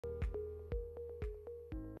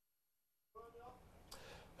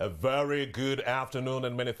A very good afternoon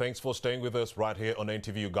and many thanks for staying with us right here on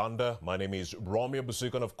NTV Uganda. My name is Romeo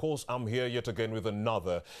Busika and of course I'm here yet again with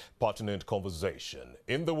another pertinent conversation.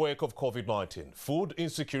 In the wake of COVID-19, food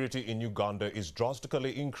insecurity in Uganda is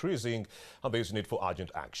drastically increasing and there is need for urgent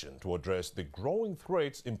action to address the growing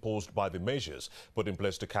threats imposed by the measures put in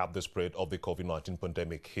place to cap the spread of the COVID-19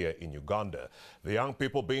 pandemic here in Uganda. The young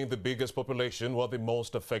people being the biggest population were the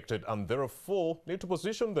most affected and therefore need to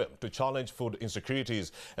position them to challenge food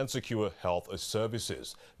insecurities and secure health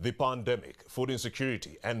services. The pandemic, food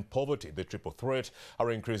insecurity and poverty, the triple threat, are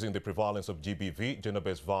increasing the prevalence of GBV,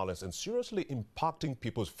 gender-based violence, and seriously impacting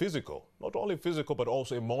people's physical, not only physical, but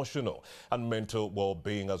also emotional and mental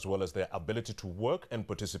well-being, as well as their ability to work and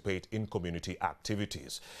participate in community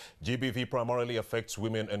activities. GBV primarily affects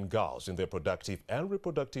women and girls in their productive and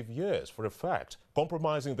reproductive years, for a fact,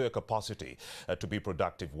 compromising their capacity to be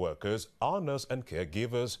productive workers, earners and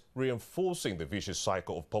caregivers, reinforcing the vicious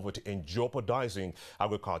cycle of poverty and jeopardizing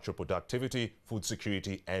agricultural productivity, food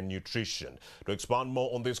security and nutrition. To expand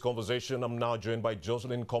more on this conversation, I'm now joined by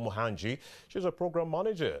Jocelyn Komohanji. She's a program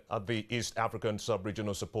manager at the East African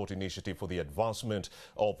Sub-Regional Support Initiative for the Advancement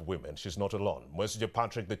of Women. She's not alone. Mwesige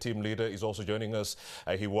Patrick, the team leader, is also joining us.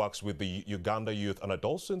 He works with the Uganda Youth and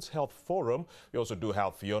Adolescents Health Forum. We also do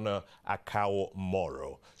have Fiona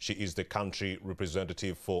Akao-Moro. She is the country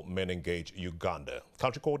representative for Men Engage Uganda.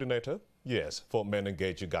 Country coordinator? Yes, for Men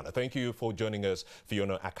Engage Uganda. Thank you for joining us,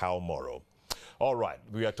 Fiona Akao-Moro. All right,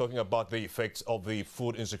 we are talking about the effects of the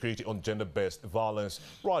food insecurity on gender-based violence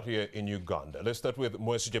right here in Uganda. Let's start with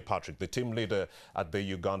Mwesige Patrick, the team leader at the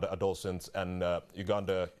Uganda Adolescents and that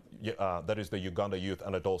is the Uganda Youth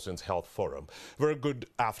and Adolescents Health Forum. Very good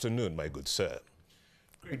afternoon, my good sir.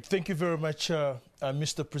 Great. Thank you very much,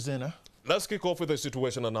 Mr. Presenter. Let's kick off with a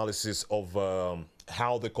situation analysis of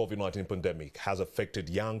how the COVID-19 pandemic has affected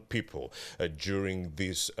young people during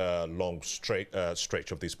this long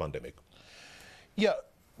stretch of this pandemic. Yeah,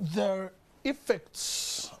 the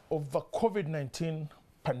effects of the COVID-19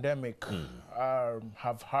 pandemic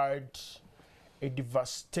have had a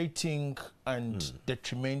devastating and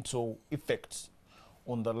detrimental effect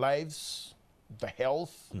on the lives, the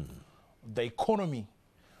health, the economy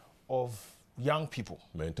of young people,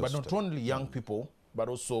 but not only young people, but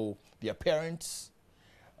also their parents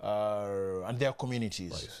and their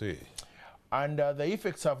communities. I see. And the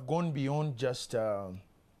effects have gone beyond just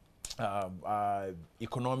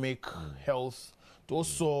economic health to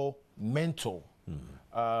also mental,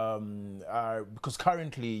 because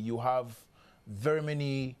currently you have very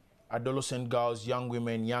many adolescent girls, young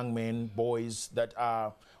women, young men, boys that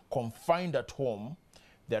are confined at home.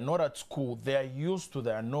 They're not at school. They're used to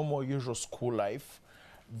their normal, usual school life.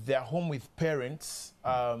 They're home with parents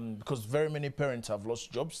because very many parents have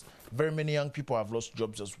lost jobs. Very many young people have lost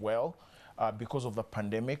jobs as well because of the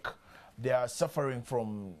pandemic. They are suffering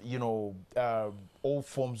from, all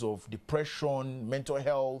forms of depression, mental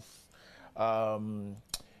health, and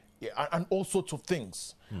all sorts of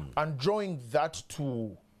things. And drawing that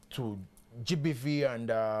to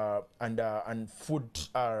GBV and food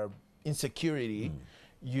insecurity,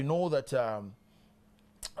 you know that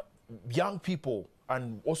young people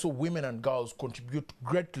and also women and girls contribute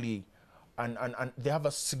greatly and they have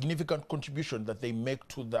a significant contribution that they make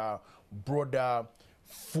to the broader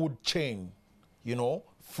food chain,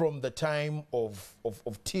 from the time of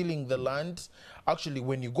tilling the land. Actually,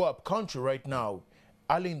 when you go up country right now,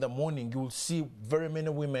 early in the morning, you will see very many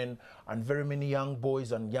women and very many young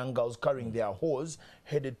boys and young girls carrying their hoes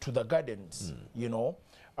headed to the gardens,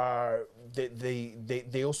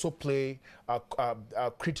 They also play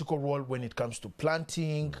a critical role when it comes to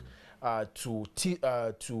planting,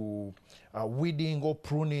 to weeding or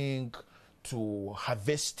pruning, to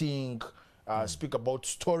harvesting, speak about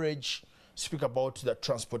storage, speak about the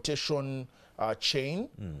transportation chain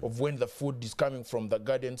of when the food is coming from the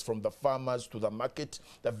gardens, from the farmers to the market.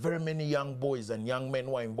 There are very many young boys and young men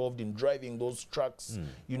who are involved in driving those trucks,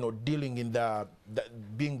 dealing in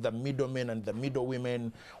being the middlemen and the middle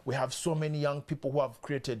women. We have so many young people who have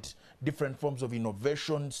created different forms of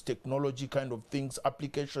innovations, technology kind of things,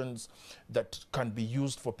 applications that can be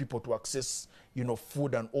used for people to access,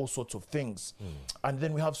 food and all sorts of things. And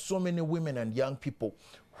then we have so many women and young people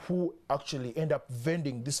who actually end up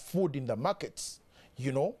vending this food in the markets,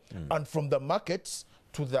 and from the markets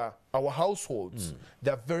to our households.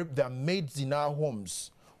 There are maids in our homes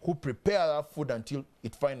who prepare our food until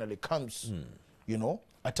it finally comes,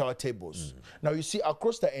 at our tables. Now you see,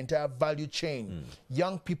 across the entire value chain,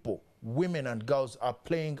 young people, women and girls are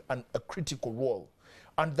playing a critical role.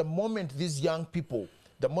 And the moment these young people,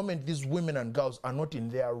 the moment these women and girls are not in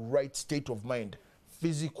their right state of mind,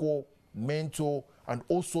 physical, mental, and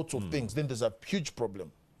all sorts of things, then there's a huge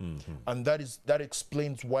problem. And that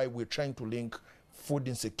explains why we're trying to link food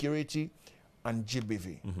insecurity and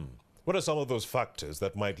GBV. What are some of those factors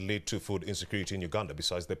that might lead to food insecurity in Uganda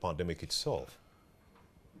besides the pandemic itself?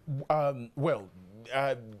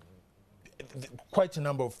 Quite a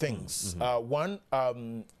number of things. One,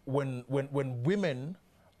 when women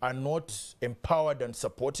are not empowered and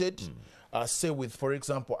supported, say with, for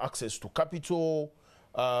example, access to capital,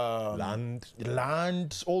 land,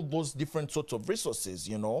 all those different sorts of resources,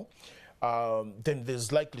 you know, then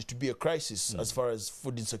there's likely to be a crisis as far as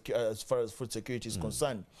food security is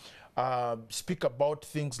concerned. Speak about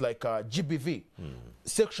things like GBV,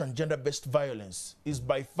 sexual and gender-based violence, is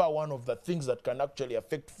by far one of the things that can actually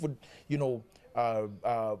affect food, you know,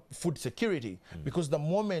 food security, because the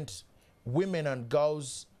moment women and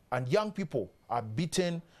girls and young people are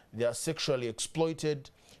beaten, they are sexually exploited,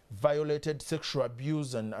 violated, sexual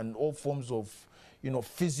abuse, and all forms of, you know,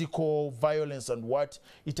 physical violence and what,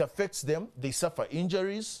 it affects them. They suffer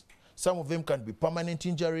injuries. Some of them can be permanent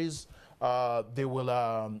injuries. They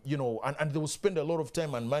will, you know, and they will spend a lot of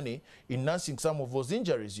time and money in nursing some of those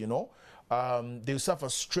injuries, you know. They suffer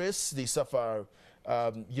stress, they suffer,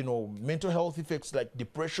 you know, mental health effects like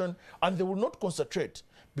depression, and they will not concentrate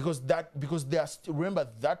because they are, remember,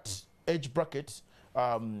 that age bracket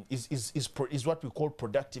is what we call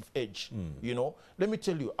productive age, you know. Let me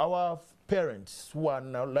tell you, our parents who are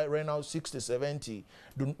now, like right now 60, 70,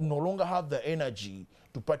 do no longer have the energy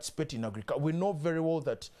to participate in agriculture. We know very well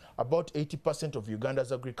that about 80% of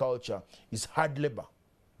Uganda's agriculture is hard labor.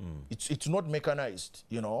 It's not mechanized,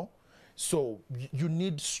 you know. So you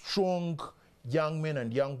need strong young men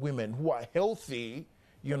and young women who are healthy,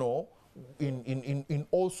 you know, in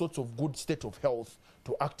all sorts of good state of health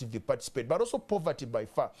to actively participate. But also poverty by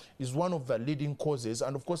far is one of the leading causes,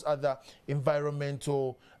 and of course other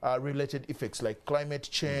environmental related effects like climate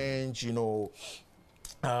change, you know,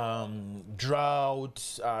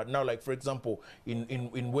 drought. Now, like for example,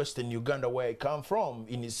 in Western Uganda, where I come from,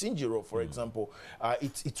 in Isinjiro, for example,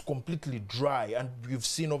 it's completely dry, and you've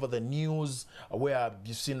seen over the news where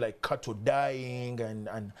you've seen like cattle dying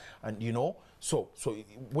and you know. So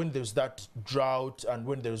when there's that drought and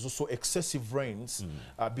when there's also excessive rains,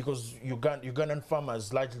 because Ugandan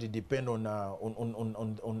farmers largely depend on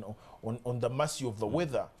the mercy of the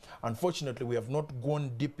weather. Unfortunately, we have not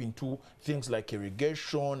gone deep into things like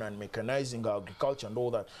irrigation and mechanizing our agriculture and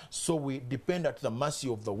all that. So we depend at the mercy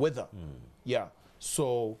of the weather. Yeah.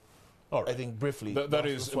 So all right. I think briefly. That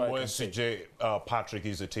is Mwesi Patrick.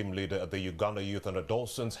 Is a team leader at the Uganda Youth and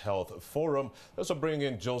Adolescents Health Forum. Let's bring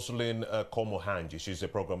in Jocelyn Komohanji. She's a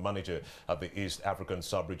program manager at the East African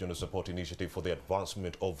Sub-Regional Support Initiative for the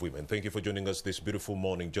Advancement of Women. Thank you for joining us this beautiful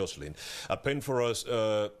morning, Jocelyn. Paint for us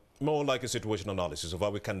more like a situation analysis of how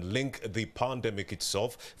we can link the pandemic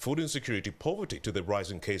itself, food insecurity, poverty, to the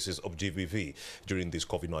rising cases of GBV during this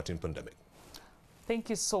COVID-19 pandemic. Thank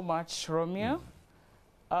you so much, Romeo.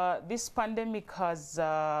 This pandemic has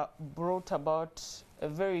brought about a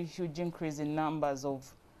very huge increase in numbers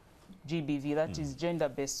of GBV, that is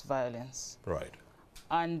gender-based violence. Right.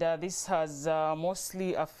 And this has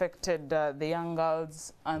mostly affected the young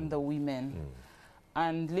girls and the women.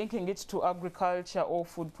 And linking it to agriculture or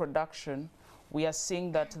food production, we are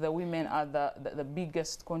seeing that the women are the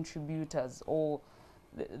biggest contributors, or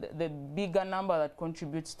the bigger number that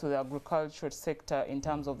contributes to the agricultural sector in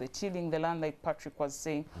terms of the tilling the land, like Patrick was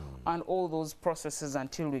saying, and all those processes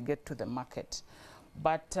until we get to the market.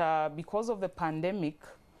 But because of the pandemic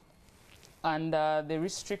and the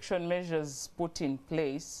restriction measures put in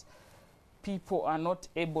place, people are not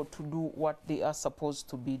able to do what they are supposed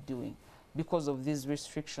to be doing because of these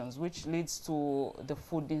restrictions, which leads to the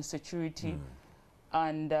food insecurity.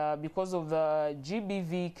 And because of the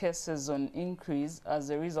GBV cases on increase as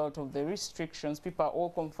a result of the restrictions, people are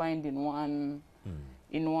all confined in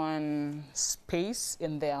one space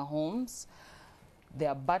in their homes. They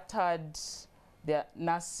are battered, they are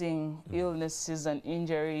nursing illnesses and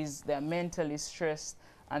injuries, they are mentally stressed,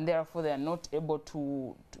 and therefore they are not able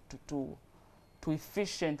to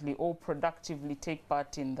efficiently or productively take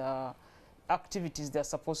part in the activities they're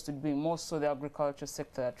supposed to be, more so the agriculture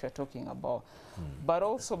sector that we're talking about. But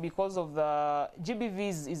also because of the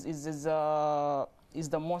GBV is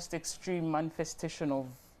the most extreme manifestation of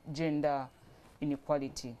gender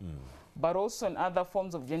inequality. But also in other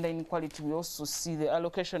forms of gender inequality, we also see the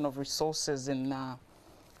allocation of resources in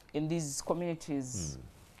these communities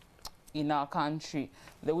in our country.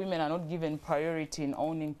 The women are not given priority in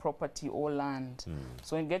owning property or land.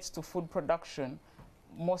 So when it gets to food production,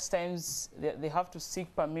 most times they have to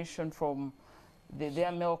seek permission from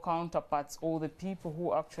their male counterparts or the people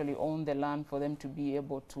who actually own the land for them to be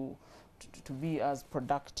able to be as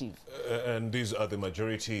productive. And these are the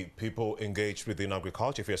majority people engaged within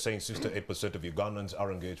agriculture. If you're saying 68% of Ugandans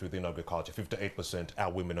are engaged within agriculture, 58%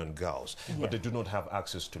 are women and girls, but they do not have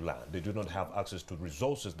access to land. They do not have access to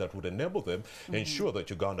resources that would enable them ensure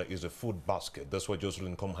that Uganda is a food basket. That's what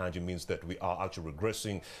Jocelyn Komhanji means, that we are actually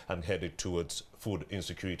regressing and headed towards food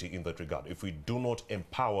insecurity in that regard if we do not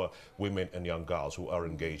empower women and young girls who are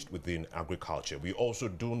engaged within agriculture. We also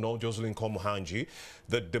do know, Jocelyn Komhanji,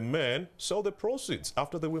 that the men sell the proceeds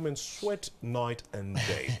after the women sweat night and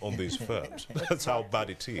day on these firms. That's how bad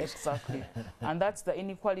it is. Exactly. And that's the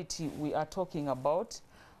inequality we are talking about.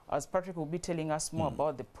 As Patrick will be telling us more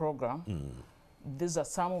about the program, these are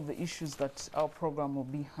some of the issues that our program will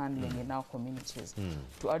be handling in our communities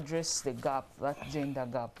to address the gap, that gender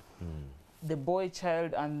gap. The boy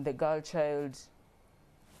child and the girl child,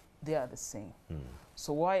 they are the same.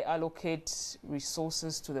 So why allocate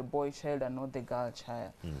resources to the boy child and not the girl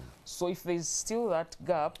child? So if there's still that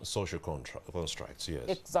gap... Social constructs, yes.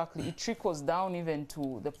 Exactly. It trickles down even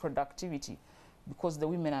to the productivity, because the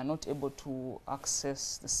women are not able to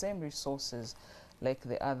access the same resources like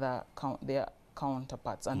the other their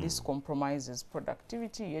counterparts. And this compromises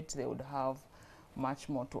productivity, yet they would have much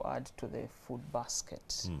more to add to the food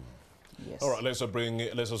basket. Yes. All right, let's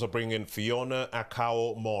also bring in Fiona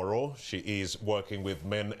Akao Moro. She is working with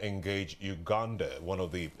Men Engage Uganda, one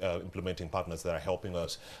of the implementing partners that are helping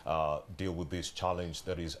us deal with this challenge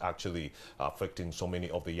that is actually affecting so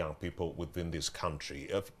many of the young people within this country.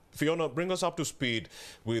 Fiona, bring us up to speed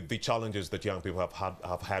with the challenges that young people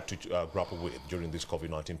have had to grapple with during this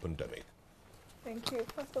COVID-19 pandemic. Thank you.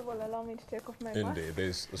 First of all, allow me to take off my mask. Indeed,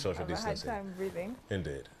 there's social distancing. I had time breathing.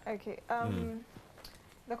 Indeed. Okay.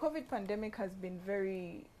 The COVID pandemic has been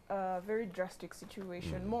very drastic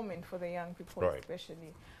situation, moment for the young people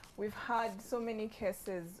especially. We've had so many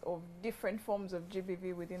cases of different forms of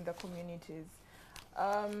GBV within the communities.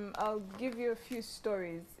 I'll give you a few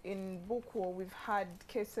stories. In Bukwo, we've had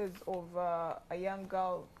cases of a young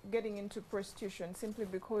girl getting into prostitution simply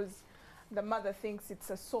because the mother thinks it's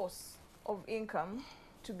a source of income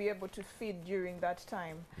to be able to feed during that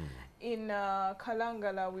time. In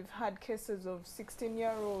Kalangala, we've had cases of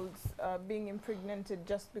 16-year-olds being impregnated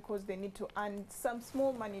just because they need to earn some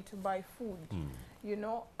small money to buy food. You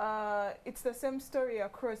know, it's the same story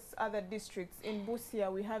across other districts. In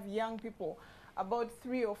Busia, we have young people, about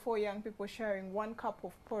 3 or 4 young people sharing 1 cup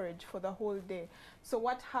of porridge for the whole day. So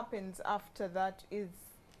what happens after that is,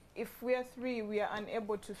 if we are 3, we are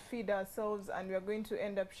unable to feed ourselves and we are going to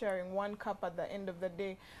end up sharing 1 cup at the end of the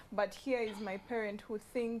day. But here is my parent who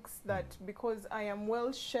thinks that because I am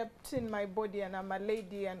well shaped in my body and I'm a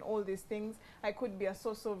lady and all these things, I could be a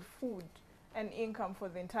source of food and income for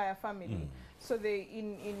the entire family. So they,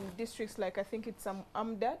 in districts like, I think it's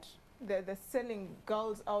Amdat, they're selling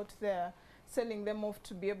girls out there, selling them off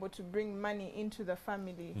to be able to bring money into the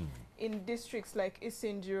family. In districts like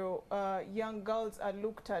Isindiro, young girls are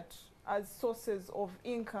looked at as sources of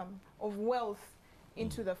income, of wealth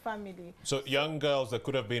into the family. So young girls that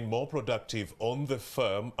could have been more productive on the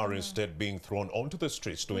firm are instead being thrown onto the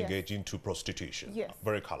streets to engage into prostitution. Yes.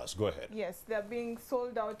 Very callous. Go ahead. Yes, they're being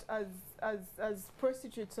sold out as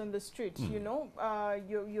prostitutes on the street. You know,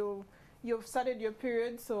 you've started your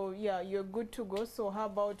period, so yeah, you're good to go. So how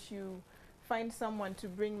about you find someone to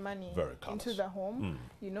bring money into the home,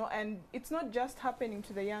 you know? And it's not just happening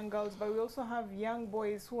to the young girls, but we also have young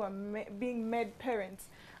boys who are being made parents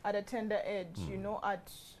at a tender age. You know,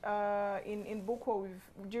 in Bukwo,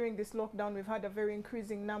 during this lockdown, we've had a very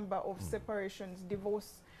increasing number of separations,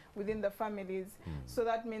 divorce within the families. So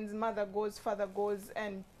that means mother goes, father goes,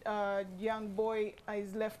 and young boy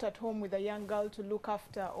is left at home with a young girl to look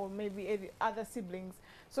after, or maybe other siblings.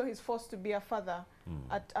 So he's forced to be a father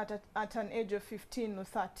at an age of 15 or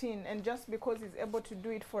 13. And just because he's able to do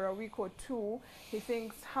it for a week or 2, he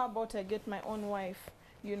thinks, how about I get my own wife?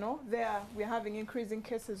 You know, we're having increasing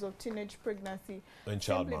cases of teenage pregnancy. And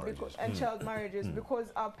child marriages. And child marriages,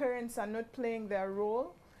 because our parents are not playing their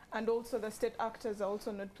role, and also the state actors are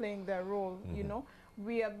also not playing their role, you know.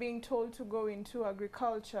 We are being told to go into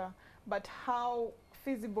agriculture, but how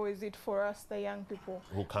feasible is it for us, the young people?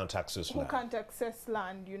 Who can't access land. Who can't access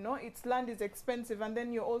land, you know? Land is expensive, and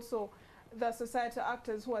then you're also, the societal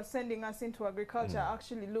actors who are sending us into agriculture are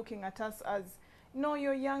actually looking at us as, no,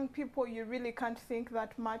 you're young people, you really can't think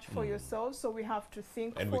that much for yourselves, so we have to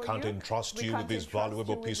think for you. And we can't entrust you with this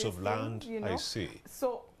valuable piece of land. You know? I see.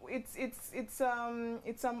 So it's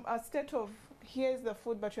a state of, here's the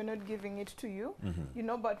food, but you're not giving it to you, you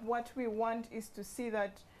know. But what we want is to see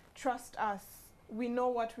that, trust us, we know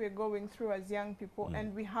what we're going through as young people,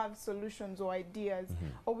 and we have solutions or ideas,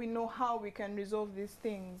 or we know how we can resolve these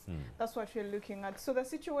things. That's what we're looking at. So the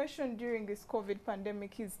situation during this COVID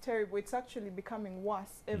pandemic is terrible. It's actually becoming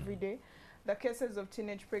worse every day. The cases of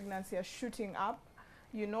teenage pregnancy are shooting up.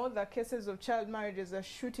 You know, the cases of child marriages are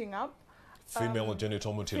shooting up. Female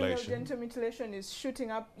genital mutilation. Female genital mutilation is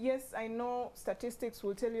shooting up. Yes, I know statistics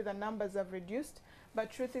will tell you the numbers have reduced,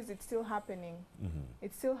 but truth is it's still happening.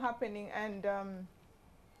 It's still happening. And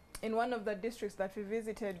in one of the districts that we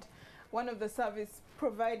visited, one of the service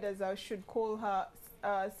providers, I should call her,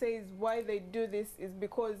 says why they do this is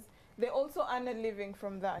because they also earn a living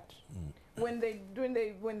from that. When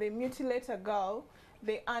they mutilate a girl,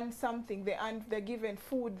 they earn something. They're given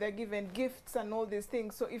food, they're given gifts and all these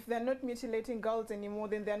things. So if they're not mutilating girls anymore,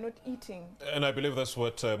 then they're not eating. And I believe that's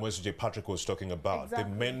what Moses J. Patrick was talking about.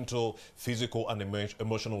 Exactly. The mental, physical and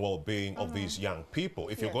emotional well-being of these young people.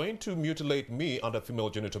 If you're going to mutilate me under female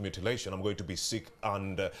genital mutilation, I'm going to be sick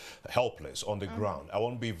and helpless on the ground. I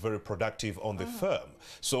won't be very productive on the firm.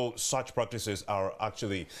 So such practices are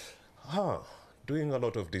actually doing a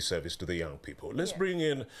lot of disservice to the young people. Let's bring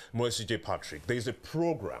in Moise J. Patrick. There's a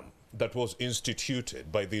program that was instituted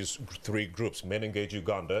by these three groups, Men Engage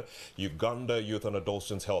Uganda, Uganda Youth and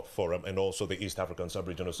Adolescents Health Forum, and also the East African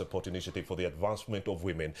Sub-Regional Support Initiative for the Advancement of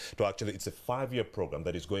Women. To actually, it's a 5-year program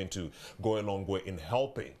that is going to go a long way in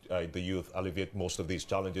helping the youth alleviate most of these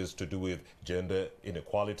challenges to do with gender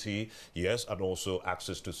inequality, yes, and also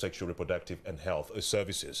access to sexual, reproductive and health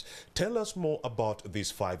services. Tell us more about this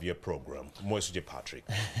 5-year program, Moise J. Patrick.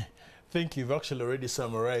 Thank you. You've actually already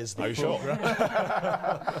summarized the program.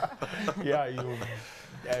 Sure? Yeah,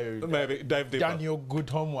 you maybe dive deeper. Done your good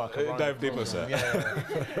homework. Dive deeper, sir.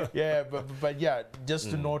 Yeah, but yeah, just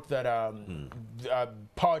to note that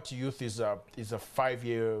Power to Youth is a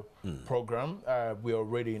 5-year program. We're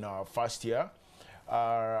already in our first year,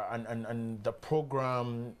 and the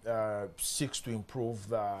program seeks to improve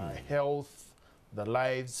the health, the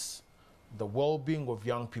lives, the well-being of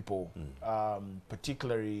young people,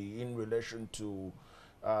 particularly in relation to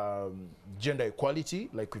gender equality,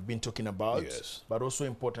 like we've been talking about, but also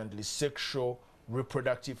importantly, sexual,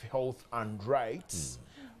 reproductive health and rights,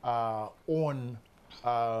 on,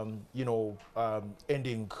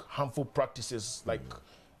 ending harmful practices like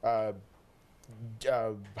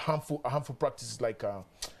harmful practices like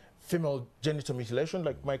female genital mutilation,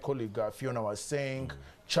 like my colleague Fiona was saying,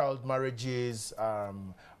 child marriages,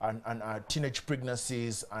 and teenage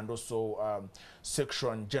pregnancies, and also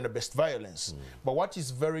sexual and gender-based violence. But what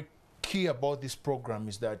is very key about this program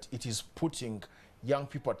is that it is putting young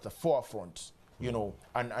people at the forefront,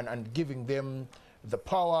 and giving them the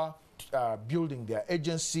power, building their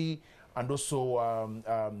agency, and also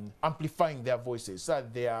amplifying their voices so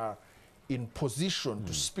that they are in position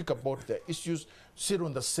to speak about the issues, sit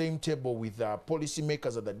on the same table with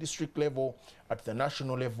policymakers at the district level, at the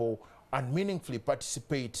national level, and meaningfully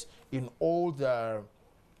participate in all the,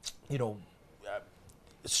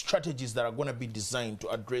 strategies that are going to be designed to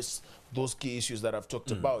address those key issues that I've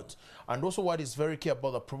talked about. And also what is very key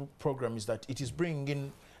about the program is that it is bringing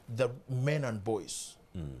in the men and boys.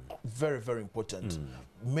 Very, very important.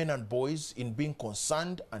 Men and boys in being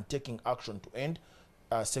concerned and taking action to end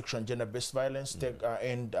sexual and gender-based violence,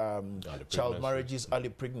 end child marriages, early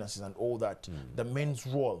pregnancies, and all that. The men's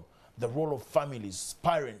role, the role of families,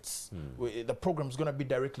 parents. The program is going to be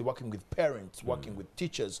directly working with parents, working with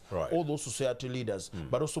teachers, all those society leaders,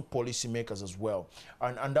 but also policymakers as well.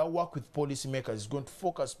 And our work with policymakers is going to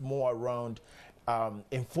focus more around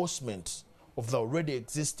enforcement of the already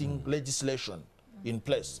existing legislation in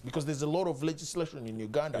place, because there's a lot of legislation in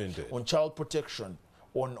Uganda on child protection,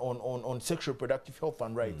 on sexual reproductive health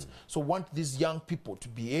and rights. So want these young people to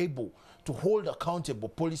be able to hold accountable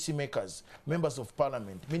policymakers, members of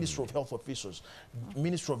parliament, Ministry of Health officials,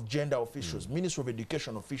 Ministry of Gender officials, Ministry of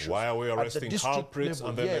Education officials. Why are we arresting culprits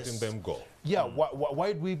and then letting them go? Yeah,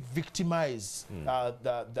 why do we victimize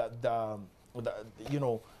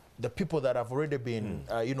the people that have already been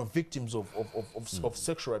victims of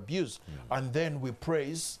sexual abuse, and then we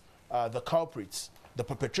praise the culprits, the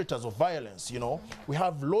perpetrators of violence? We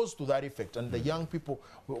have laws to that effect, and the young people,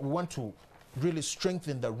 we want to really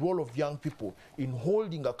strengthen the role of young people in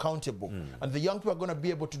holding accountable. And the young people are going to be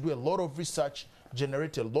able to do a lot of research,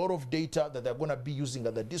 generate a lot of data that they're going to be using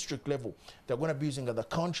at the district level, they're going to be using at the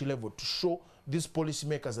country level to show these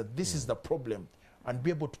policymakers that this is the problem, and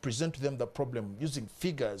be able to present to them the problem using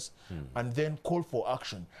figures, and then call for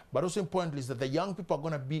action. But also importantly is that the young people are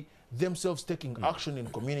going to be themselves taking action in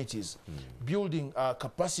communities, building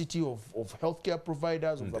capacity of healthcare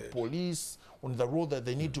providers, of the police, on the role that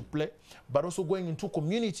they need to play, but also going into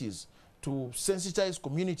communities to sensitize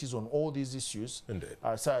communities on all these issues,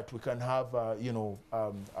 so that we can have, you know,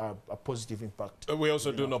 a positive impact. We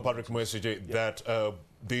also do know, Patrick Mwesige, that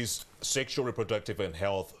these sexual, reproductive and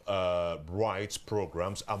health rights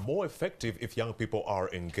programs are more effective if young people are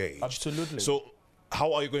engaged. Absolutely. So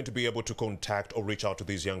how are you going to be able to contact or reach out to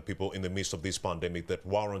these young people in the midst of this pandemic that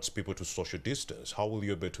warrants people to social distance? How will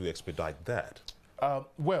you be able to expedite that?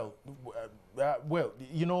 Well,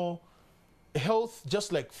 you know, health,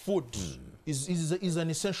 just like food, is an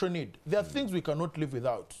essential need. There are things we cannot live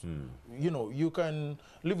without. You know, you can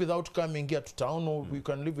live without coming here to town, or you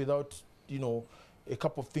can live without, you know, a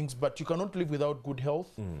couple of things, but you cannot live without good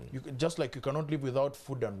health. Just like you cannot live without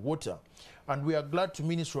food and water. And we are glad to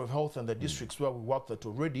Ministry of Health and the districts where we work that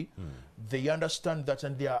already, they understand that,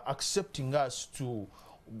 and they are accepting us to,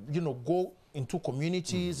 you know, go into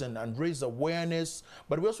communities and raise awareness.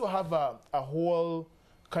 But we also have a whole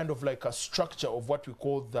kind of like a structure of what we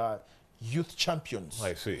call the youth champions.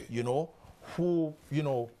 I see. You know, who, you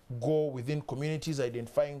know, go within communities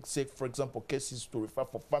identifying, say, for example, cases to refer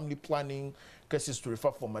for family planning, cases to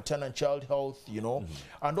refer for maternal and child health, you know.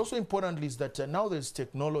 And also importantly is that now there's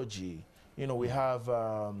technology. You know, we have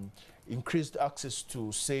increased access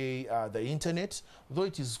to, say, the internet, though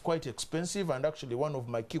it is quite expensive. And actually one of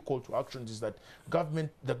my key call to actions is that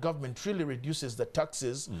the government really reduces the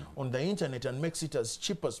taxes on the internet and makes it as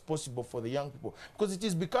cheap as possible for the young people, because it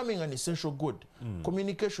is becoming an essential good.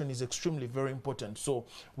 Communication is extremely very important. So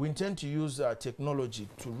we intend to use technology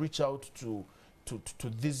to reach out to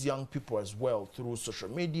these young people as well through social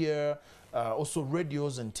media, also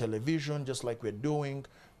radios and television, just like we're doing.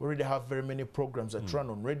 We already have very many programs that run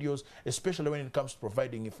on radios, especially when it comes to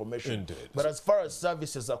providing information. Indeed. But as far as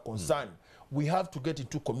services are concerned, we have to get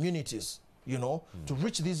into communities, you know, to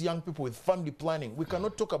reach these young people with family planning. We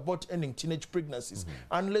cannot talk about ending teenage pregnancies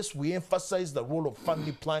unless we emphasize the role of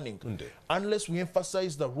family planning, unless we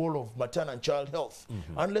emphasize the role of maternal and child health,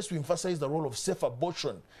 unless we emphasize the role of safe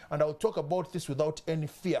abortion. And I'll talk about this without any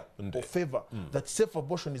fear or favor, that safe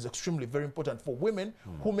abortion is extremely very important for women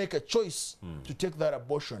who make a choice to take that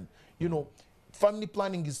abortion. You know, family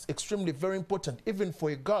planning is extremely very important, even for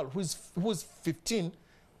a girl who's 15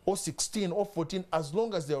 or 16 or 14, as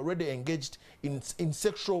long as they're already engaged in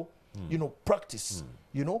sexual, you know, practice,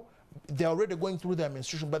 you know, they're already going through their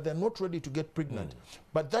menstruation, but they're not ready to get pregnant.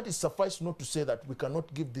 But that is suffice not to say that we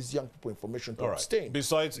cannot give these young people information to abstain.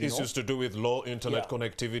 Besides issues to do with low internet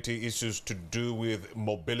connectivity, issues to do with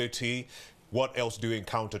mobility, what else do you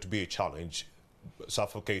encounter to be a challenge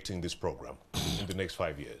suffocating this program in the next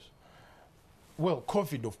 5 years? Well,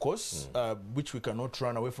 COVID, of course, which we cannot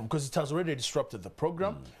run away from, because it has already disrupted the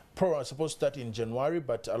program. Program was supposed to start in January,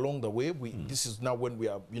 but along the way, this is now when we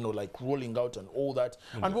are, you know, like rolling out and all that.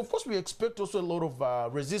 And of course, we expect also a lot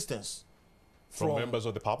of resistance from members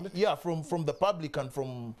of the public. Yeah, from the public and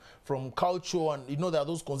from culture, and you know, there are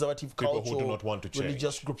those conservative people who do not want to change,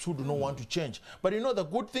 religious groups who do not want to change. But you know, the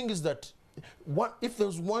good thing is that if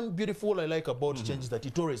there's one beautiful I like about change is that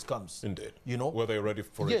it always comes. Indeed. You know, whether you're ready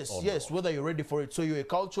for it or yes, not. whether you're ready for it. So you're a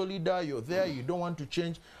cultural leader, you're there, you don't want to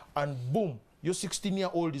change, and boom, your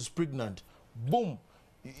 16-year-old is pregnant. Boom,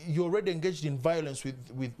 you're already engaged in violence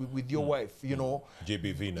with your wife, you know.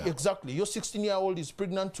 GBV now. Exactly. Your 16-year-old is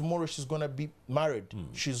pregnant, tomorrow she's going to be married.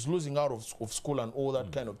 She's losing out of school and all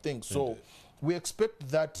that kind of thing. So we expect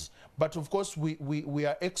that, but of course we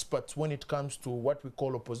are experts when it comes to what we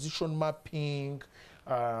call opposition mapping,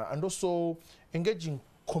 and also engaging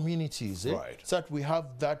communities, so that we have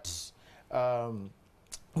that,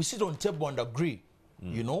 we sit on table and agree,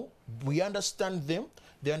 you know, we understand them,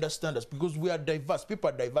 they understand us, because we are diverse. People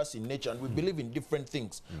are diverse in nature, and we believe in different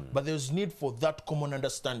things, but there's need for that common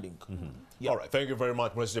understanding. All right, thank you very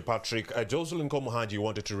much, Mr. Patrick. Jocelyn Komuhanji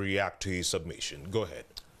wanted to react to his submission. Go ahead.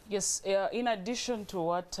 Yes, in addition to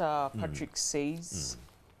what Patrick says,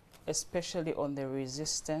 especially on the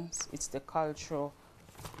resistance, it's the cultural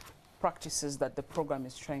practices that the program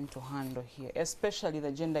is trying to handle here, especially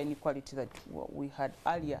the gender inequality that we had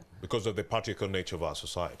earlier. Because of the patriarchal nature of our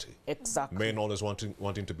society. Exactly. Men always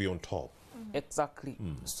wanting to be on top. Exactly.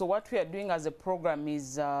 So what we are doing as a program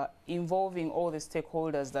is involving all the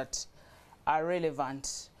stakeholders that are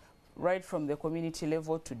relevant, right from the community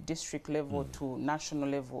level to district level to national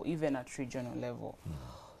level, even at regional level.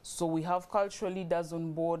 So we have cultural leaders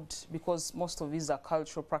on board, because most of these are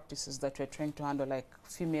cultural practices that we're trying to handle, like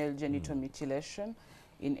female genital mutilation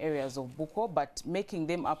in areas of Buko, but making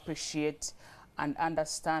them appreciate and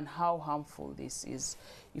understand how harmful this is.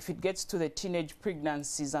 If it gets to the teenage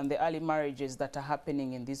pregnancies and the early marriages that are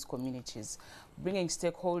happening in these communities, bringing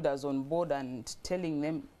stakeholders on board and telling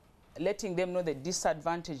them, letting them know the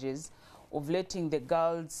disadvantages of letting the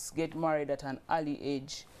girls get married at an early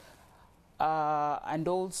age, and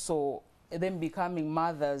also them becoming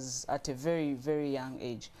mothers at a very, very young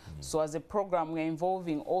age. So as a program, we're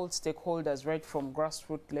involving all stakeholders right from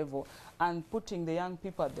grassroots level and putting the young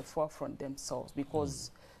people at the forefront themselves,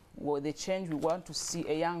 because the change we want to see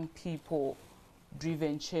a young people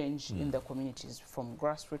driven change in the communities from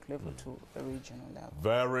grassroots level to a regional level.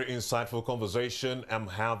 Very insightful conversation I'm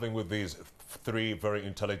having with these three very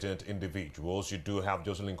intelligent individuals. You do have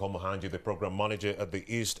Jocelyn Komohanji, the program manager at the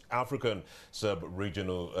East African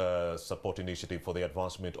Sub-Regional Support Initiative for the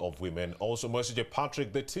Advancement of Women. Also, Mercy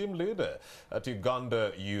Patrick, the team leader at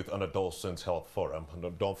Uganda Youth and Adolescents Health Forum.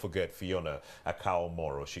 And don't forget Fiona Akao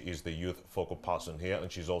Moro. She is the youth focal person here,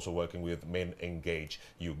 and she's also working with Men Engage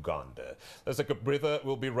Uganda. Let's take a breather.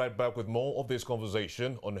 We'll be right back with more of this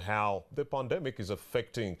conversation on how the pandemic is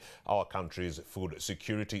affecting our country's food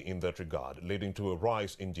security in that regard, leading to a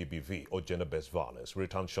rise in GBV, or gender-based violence. We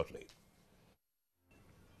return shortly.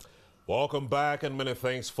 Welcome back, and many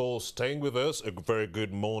thanks for staying with us. A very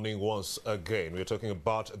good morning once again. We're talking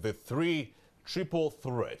about the three triple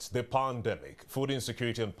threats: the pandemic, food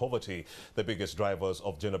insecurity and poverty, the biggest drivers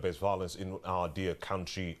of gender-based violence in our dear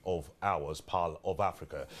country of ours, Pearl of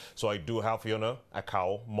Africa. So I do have Fiona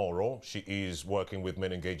Akao Moro. She is working with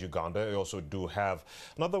Men Engage Uganda. I also do have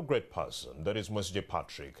another great person, that is Mercy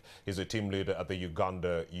Patrick. He's a team leader at the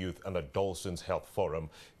Uganda Youth and Adolescents Health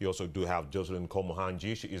Forum. You also do have Jocelyn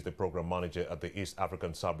Komohanji. She is the program manager at the East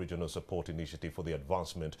African Sub-Regional Support Initiative for the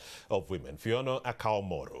Advancement of Women. Fiona Akao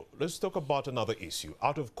Moro, let's talk about another issue: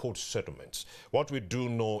 out-of-court settlements. What we do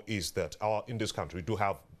know is that in this country we do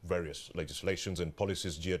have various legislations and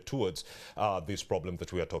policies geared towards this problem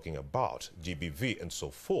that we are talking about, GBV and so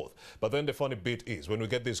forth. But then the funny bit is, when we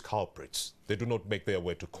get these culprits, they do not make their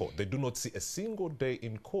way to court. They do not see a single day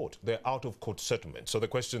in court. They're out-of-court settlements. So the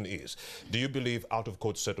question is, do you believe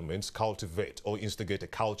out-of-court settlements cultivate or instigate a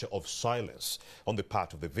culture of silence on the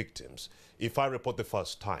part of the victims? If I report the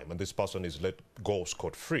first time and this person is let go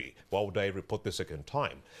scot-free, why would I report the second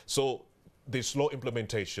time? So the slow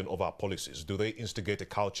implementation of our policies, do they instigate a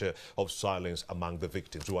culture of silence among the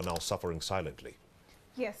victims who are now suffering silently?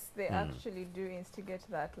 Yes, they actually do instigate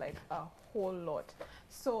that, like a whole lot.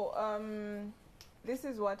 So this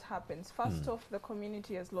is what happens. First off, the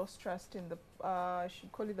community has lost trust in the, I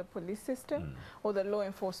should call it the police system or the law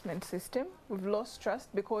enforcement system. We've lost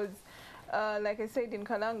trust because, like I said, in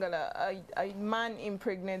Kalangala, a man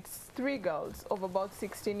impregnates 3 girls of about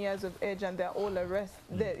 16 years of age, and they're all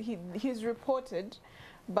arrested. He's reported,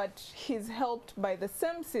 but he's helped by the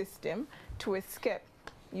same system to escape,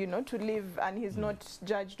 you know, to live, and he's not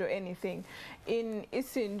judged or anything. In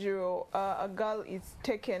Isinjiro, a girl is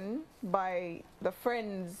taken by the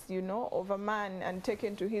friends, you know, of a man and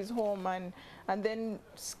taken to his home and then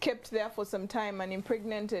kept there for some time and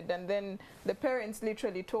impregnated, and then the parents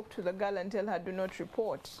literally talk to the girl and tell her, do not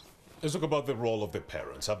report. Let's talk about the role of the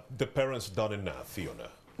parents. Have the parents done enough, Fiona,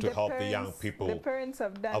 to help the young people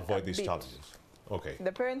avoid these challenges? Okay.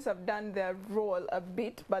 The parents have done their role a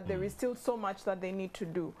bit, but there is still so much that they need to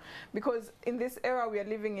do. Because in this era, we are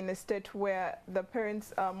living in a state where the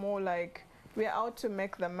parents are more like, we are out to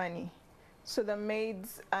make the money. So the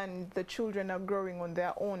maids and the children are growing on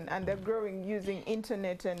their own, and they're growing using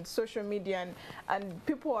internet and social media and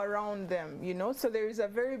people around them, you know. So there is a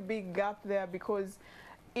very big gap there, because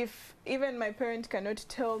if even my parent cannot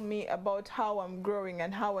tell me about how I'm growing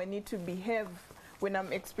and how I need to behave when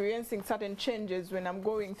I'm experiencing certain changes, when I'm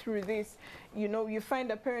going through this, you know, you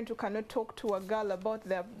find a parent who cannot talk to a girl about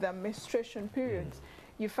their menstruation periods.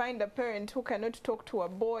 You find a parent who cannot talk to a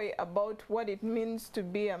boy about what it means to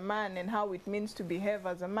be a man and how it means to behave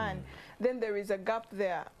as a man. Then there is a gap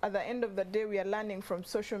there. At the end of the day, we are learning from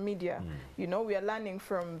social media. You know, we are learning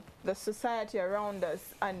from the society around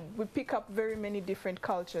us, and we pick up very many different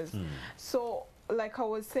cultures. So, like I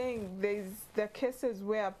was saying, there are cases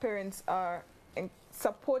where parents are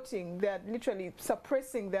supporting, they're literally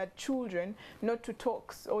suppressing their children not to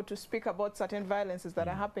talk or to speak about certain violences that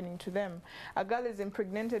are happening to them. A girl is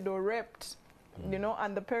impregnated or raped, you know,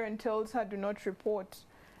 and the parent tells her, do not report,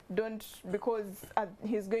 because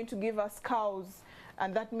he's going to give us cows,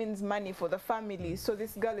 and that means money for the family. So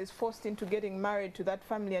this girl is forced into getting married to that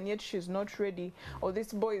family, and yet she's not ready. Or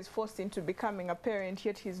this boy is forced into becoming a parent,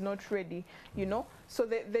 yet he's not ready, you know. So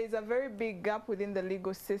there's a very big gap within the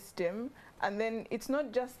legal system. And then it's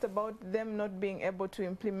not just about them not being able to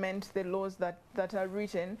implement the laws that are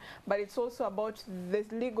written, but it's also about the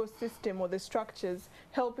legal system or the structures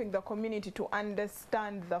helping the community to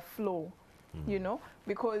understand the flow, you know,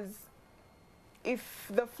 because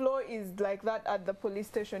if the flow is like that at the police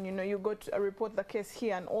station, you know, you go to report the case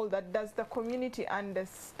here and all that, does the community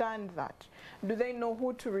understand that? Do they know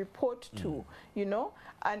who to report to, you know?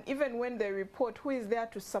 And even when they report, who is there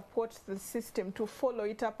to support the system to follow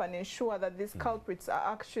it up and ensure that these culprits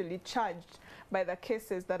are actually charged by the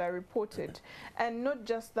cases that are reported? And not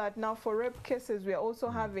just that, now for rape cases, we are also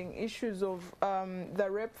having issues of the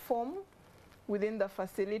rape form within the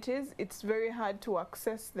facilities. It's very hard to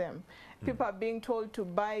access them. People are being told to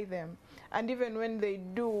buy them, and even when they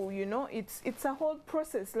do, you know, it's a whole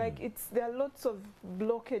process. Like there are lots of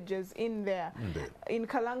blockages in there. In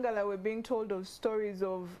Kalangala, we're being told of stories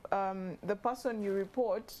of the person you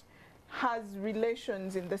report has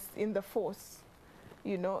relations in the force,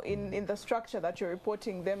 you know, in the structure that you're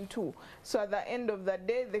reporting them to. So at the end of the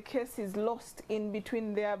day, the case is lost in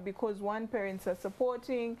between there because one, parents are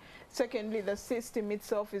supporting, secondly, the system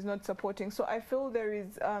itself is not supporting. So I feel there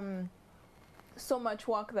is so much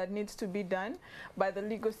work that needs to be done by the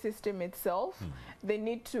legal system itself. They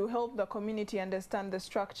need to help the community understand the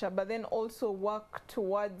structure, but then also work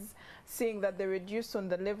towards seeing that they reduce on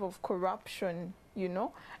the level of corruption, you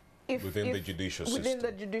know. Within the judicial system. Within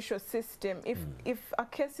the judicial system. If a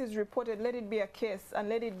case is reported, let it be a case and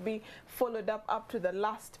let it be followed up to the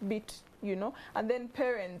last bit, you know. And then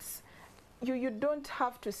parents, you don't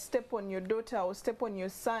have to step on your daughter or step on your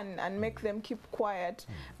son and make them keep quiet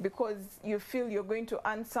because you feel you're going to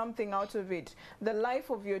earn something out of it. The life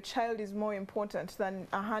of your child is more important than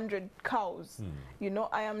 100 cows. You know,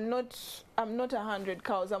 I'm not 100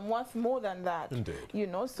 cows. I'm worth more than that. Indeed. You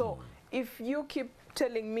know, so if you keep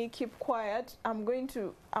telling me keep quiet, I'm going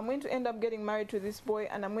to end up getting married to this boy,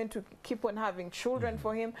 and I'm going to keep on having children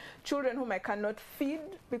for him, children whom I cannot feed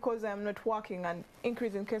because I'm not working, and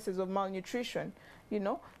increase in cases of malnutrition, you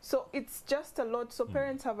know. So it's just a lot. So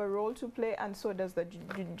parents have a role to play, and so does the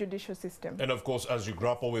judicial system. And of course, as you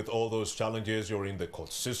grapple with all those challenges, you're in the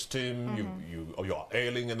court system, you're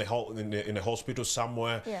ailing in a hospital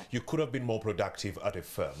somewhere, you could have been more productive at a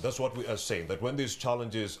firm. That's what we are saying, that when these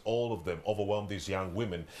challenges, all of them, overwhelm these young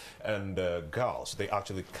women and girls, they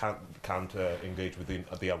actually can't engage within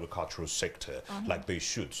the agricultural sector like they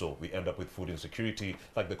should. So we end up with food insecurity,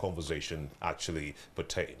 like the conversation actually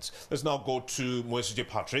pertains. Let's now go to Mwesije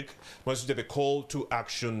Patrick. Mwesije, the call to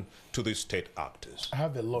action to the state actors. I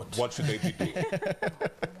have a lot. What should they be doing?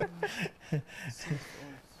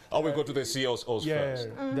 We go to the CSOs first.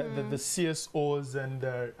 The CSOs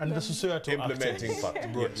and the societal implementing factor.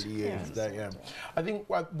 Broadly, I think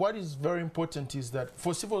what is very important is that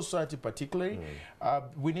for civil society particularly,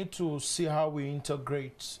 we need to see how we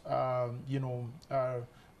integrate, you know,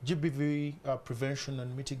 GBV prevention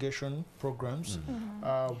and mitigation programs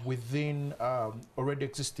within already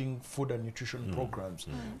existing food and nutrition programs,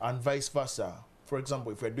 and vice versa. For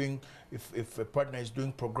example, if a partner is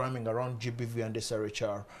doing programming around GBV and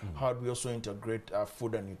SRHR, how do we also integrate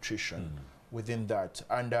food and nutrition within that?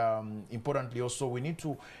 And importantly, also we need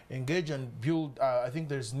to engage and build. I think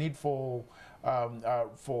there's need for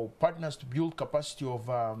partners to build capacity of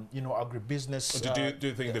you know, agribusiness. Do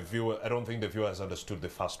you think the viewer? I don't think the viewer has understood the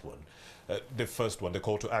first one. The first one, the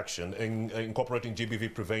call to action, incorporating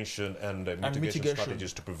GBV prevention and mitigation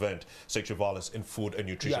strategies to prevent sexual violence in food and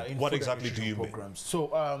nutrition. Yeah, what exactly do you mean?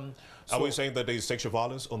 So, are we saying that there is sexual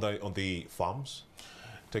violence on the farms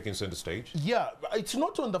taking center stage? Yeah, it's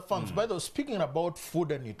not on the farms. By the way, speaking about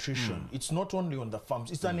food and nutrition, it's not only on the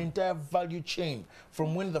farms. It's an entire value chain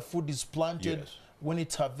from when the food is planted, when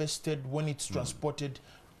it's harvested, when it's transported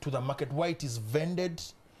to the market, why it is vended.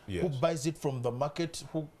 Who buys it from the market?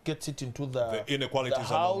 Who gets it into the inequalities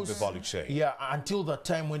the along the value chain? Yeah, until the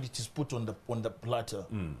time when it is put on the platter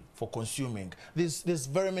for consuming. There's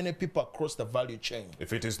very many people across the value chain.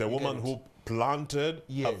 If it is the woman who planted,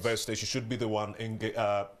 harvested, she should be the one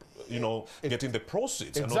you know, getting the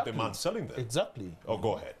proceeds and not the man selling them. Exactly. Oh,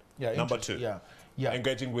 go ahead. Yeah. Number two.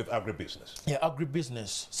 Engaging with agribusiness. Yeah,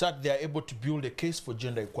 agribusiness. So that they are able to build a case for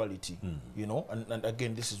gender equality, you know, and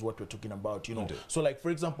again, this is what we're talking about, you know. So like,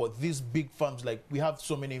 for example, these big farms, like we have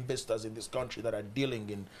so many investors in this country that are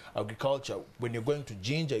dealing in agriculture. When you're going to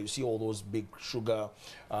Ginger, you see all those big sugar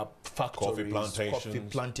factories,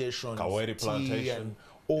 coffee plantations, Kaweri plantation, and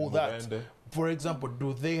all that. For example,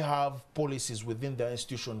 do they have policies within their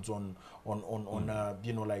institutions on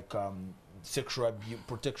you know, like sexual abuse,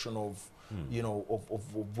 protection of you know,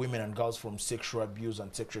 of women and girls from sexual abuse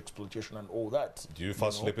and sexual exploitation and all that? Do you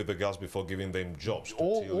first sleep with the girls before giving them jobs to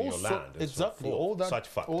till your land? Exactly, so all that, such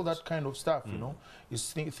factors. all that kind of stuff, you know,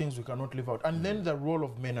 is things we cannot leave out. And then the role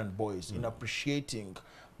of men and boys in appreciating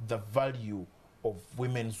the value of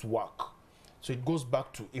women's work. So it goes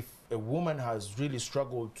back to if a woman has really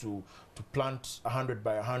struggled to plant 100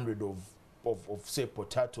 by 100 of say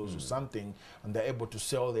potatoes or something, and they're able to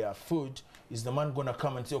sell their food, is the man gonna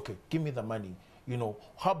come and say, okay, give me the money? You know,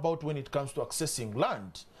 how about when it comes to accessing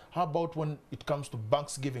land? How about when it comes to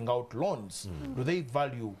banks giving out loans? Do they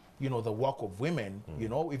value, you know, the work of women, you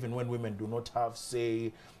know, even when women do not have,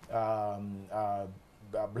 say,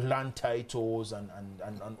 land titles and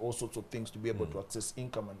all sorts of things to be able to access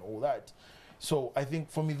income and all that. So I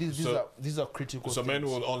think for me, these are critical. So things. men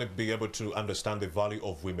will only be able to understand the value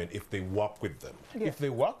of women if they work with them. Yeah. If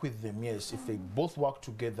they work with them, yes. If they both work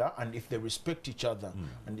together and if they respect each other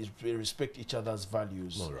and if they respect each other's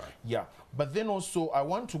values. All right. Yeah. But then also I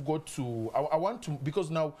want to go to, I want to,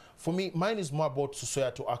 because now for me, mine is more about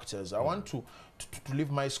societal actors. I want to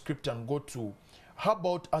leave my script and go to, how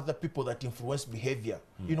about other people that influence behavior?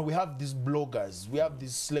 You know, we have these bloggers, we have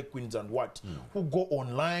these slay queens and who go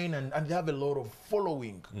online and they have a lot of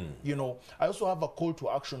following. You know, I also have a call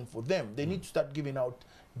to action for them. They need to start giving out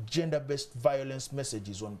gender-based violence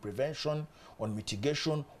messages on prevention, on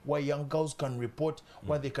mitigation, where young girls can report,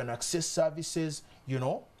 where they can access services, you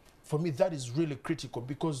know. For me, that is really critical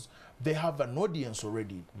because they have an audience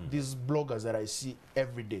already. These bloggers that I see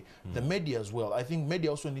every day, the media as well. I think media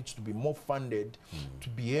also needs to be more funded to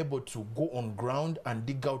be able to go on ground and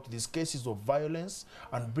dig out these cases of violence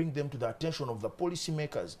and bring them to the attention of the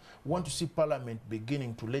policymakers. We want to see Parliament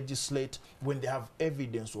beginning to legislate when they have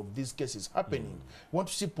evidence of these cases happening. We want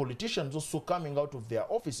to see politicians also coming out of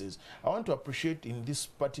their offices. I want to appreciate in this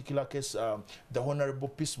particular case the Honorable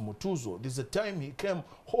Peace Mutuzo. There's a time he came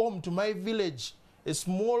home to my village, a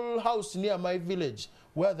small house near my village,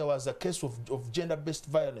 where there was a case of gender-based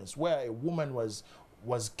violence, where a woman was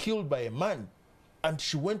killed by a man, and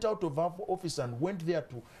she went out of her office and went there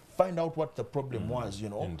to find out what the problem was, you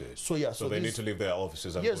know. Indeed. So yeah, so they need to leave their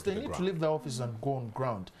offices and yes, go to they the need ground. to leave their office and go on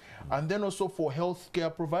ground. And then also for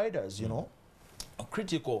healthcare providers, you know,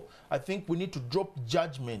 critical. I think we need to drop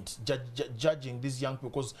judgment, judging these young people,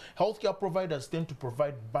 because healthcare providers tend to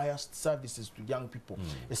provide biased services to young people.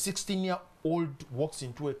 A 16-year-old walks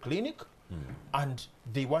into a clinic and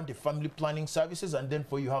they want the family planning services, and then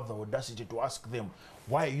for you have the audacity to ask them,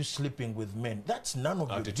 why are you sleeping with men? That's none of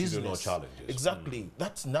your business. Challenges. Exactly.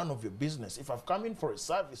 That's none of your business. If I've come in for a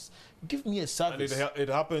service, give me a service. And it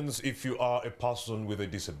happens if you are a person with a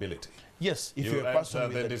disability. Yes, if you're a person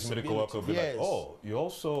with then a this disability. medical worker will be like, oh, you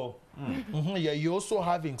also... Yeah, you're also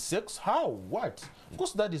having sex? How? What? Of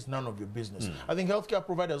course, that is none of your business. I think healthcare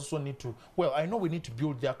providers also need to, well, I know we need to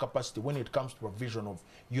build their capacity when it comes to provision of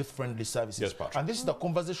youth-friendly services. Yes, Patrick. And this is the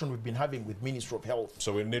conversation we've been having with Ministry of Health.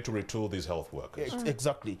 So we need to retool these health workers.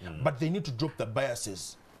 Exactly. But they need to drop the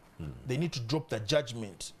biases. They need to drop the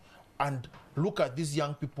judgment and look at these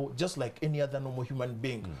young people just like any other normal human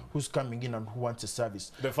being who's coming in and who wants a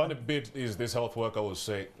service. The funny bit is this health worker will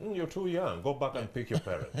say, you're too young, go back and pick your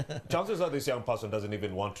parent. Chances are this young person doesn't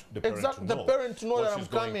even want the parent to know. The parent to know what that I'm she's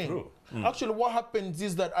going coming. through. Actually, what happens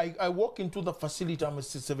is that I walk into the facility, I'm a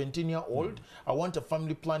 17-year-old, I want a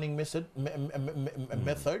family planning method,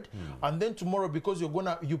 and then tomorrow, because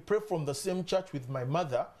you pray from the same church with my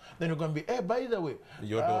mother, then you're going to be, hey, by the way,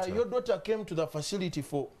 your daughter came to the facility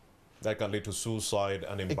for... That can lead to suicide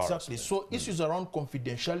and embarrassment. Exactly. So issues around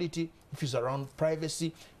confidentiality, issues around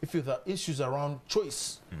privacy, issues around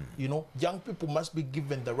choice. You know, young people must be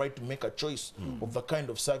given the right to make a choice of the kind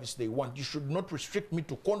of service they want. You should not restrict me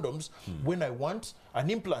to condoms when I want an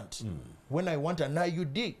implant, when I want an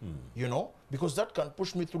IUD, you know, because that can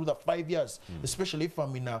push me through the 5 years, especially if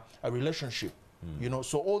I'm in a relationship. You know,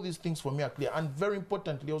 so all these things for me are clear. And very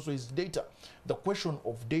importantly also is data. The question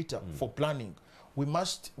of data for planning.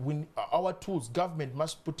 Our tools, government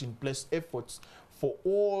must put in place efforts for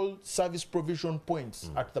all service provision points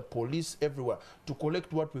at the police everywhere to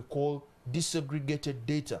collect what we call disaggregated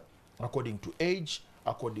data according to age,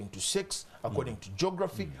 according to sex, according to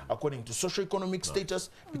geography, according to socioeconomic status,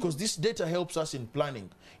 because this data helps us in planning.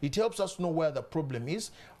 It helps us know where the problem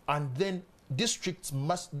is, and then districts,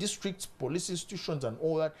 police institutions and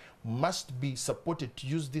all that must be supported to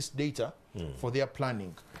use this data for their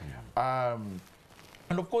planning.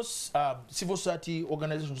 And of course, civil society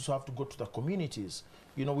organizations also have to go to the communities.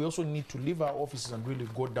 You know, we also need to leave our offices and really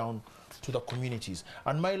go down to the communities.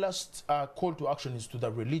 And my last call to action is to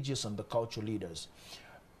the religious and the cultural leaders.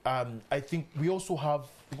 I think we also have,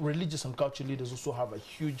 religious and cultural leaders also have a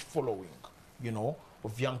huge following, you know,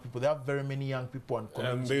 of young people. They have very many young people.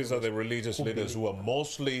 And these are the religious leaders who are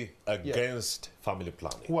mostly against family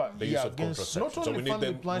planning. Who are, the use of contraception. So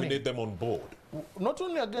we need them on board. Not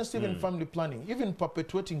only against even family planning, even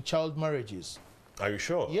perpetuating child marriages. Are you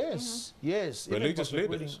sure? Yes, yes. Religious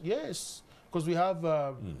leaders? Yes. because we have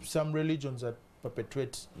some religions that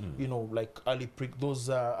perpetuate, you know, like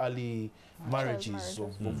early marriages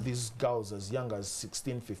of these girls as young as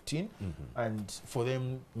 16, 15, and for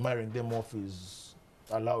them, marrying them off is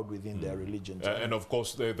allowed within their religion. And of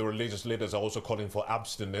course, the religious leaders are also calling for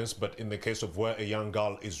abstinence, but in the case of where a young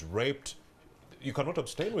girl is raped, you cannot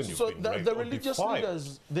abstain when you've been raped. So the religious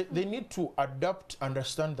leaders, they need to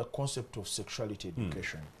understand the concept of sexuality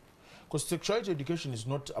education. Because sexuality education is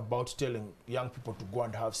not about telling young people to go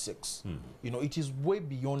and have sex. You know, it is way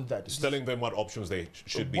beyond that. It's telling them what options they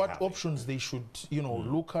should be having. What options they should, you know,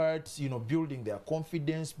 look at, you know, building their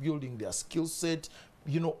confidence, building their skill set,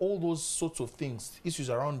 you know, all those sorts of things. Issues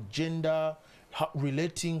around gender, how do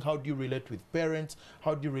you relate with parents,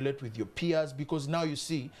 how do you relate with your peers? Because now you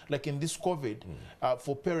see, like in this COVID,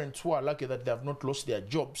 for parents who are lucky that they have not lost their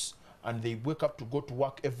jobs and they wake up to go to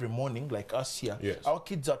work every morning, like us here, our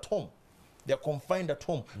kids at home. They're confined at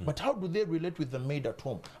home. But how do they relate with the maid at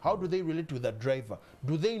home? How do they relate with the driver?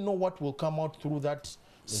 Do they know what will come out through that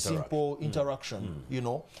simple interaction? You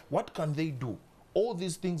know, what can they do? All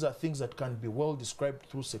these things are things that can be well described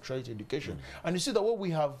through sexuality education. And you see the way we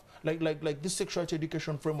have, like this sexuality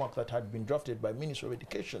education framework that had been drafted by Ministry of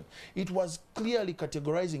Education, it was clearly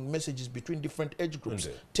categorizing messages between different age groups,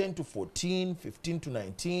 10 to 14, 15 to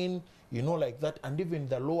 19, you know, like that, and even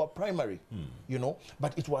the lower primary, you know,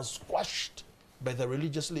 but it was squashed by the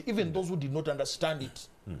religious leaders, even those who did not understand it.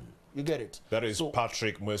 You get it? That is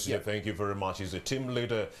Patrick Mercier. Thank you very much. He's a team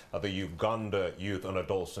leader at the Uganda Youth and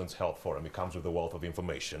Adolescents Health Forum. He comes with a wealth of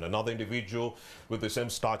information. Another individual with the same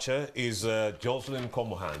stature is Jocelyn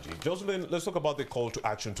Komuhanji. Jocelyn, let's talk about the call to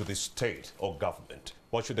action to the state or government.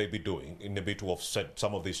 What should they be doing in a bit to offset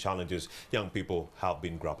some of these challenges young people have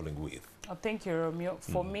been grappling with? Thank you, Romeo.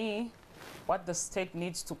 For me, what the state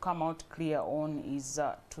needs to come out clear on is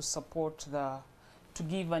to support to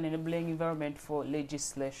give an enabling environment for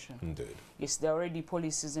legislation. Indeed. Yes, there are already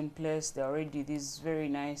policies in place, there are already these very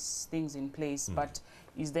nice things in place, but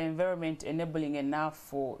is the environment enabling enough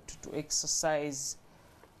to exercise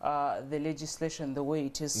the legislation the way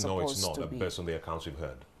it is supposed to be? No, it's not, based on the accounts we've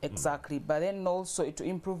heard. Exactly, but then also to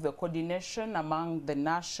improve the coordination among the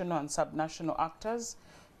national and subnational actors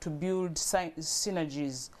to build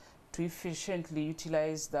synergies to efficiently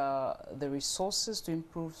utilize the resources to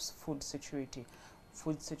improve food security,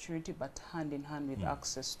 but hand in hand with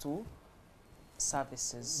access to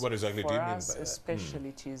services. What exactly do you mean by us, that? especially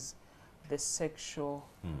it is the sexual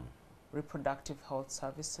reproductive health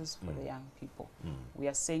services for the young people. We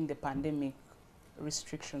are saying the pandemic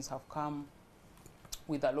restrictions have come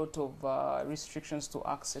with a lot of restrictions to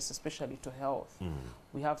access, especially to health.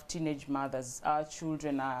 We have teenage mothers, our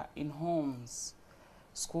children are in homes,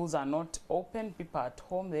 schools are not open, people are at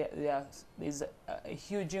home. There's a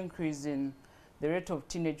huge increase in the rate of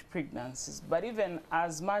teenage pregnancies. But even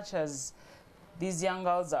as much as these young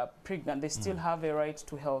girls are pregnant, they still have a right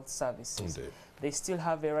to health services. Indeed. They still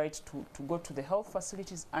have a right to go to the health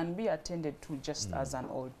facilities and be attended to just as an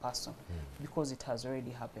old person, because it has already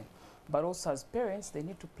happened. But also as parents, they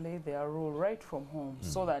need to play their role right from home,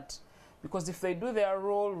 so that, because if they do their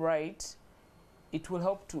role right, it will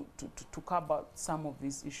help to curb out some of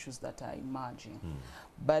these issues that are emerging.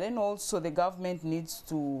 But then also the government needs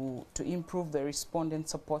to improve the respondent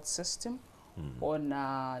support system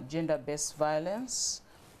on gender-based violence,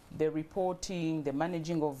 the reporting, the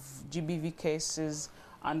managing of GBV cases,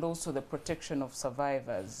 and also the protection of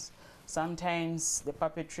survivors. Sometimes the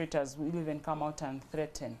perpetrators will even come out and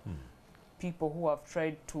threaten people who have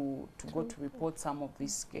tried to go to report some of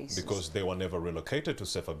these cases. Because they were never relocated to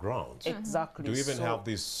safer grounds. Exactly. Do you even have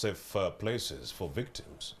these safe places for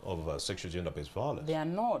victims of sexual gender-based violence? They are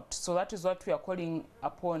not. So that is what we are calling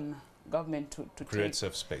upon government to create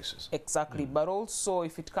safe spaces. Exactly. But also,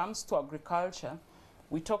 if it comes to agriculture,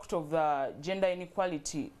 we talked of the gender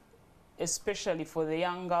inequality, especially for the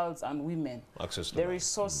young girls and women. Access to the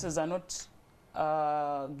resources are not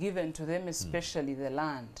given to them, especially the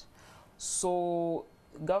land. So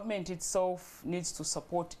government itself needs to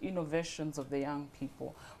support innovations of the young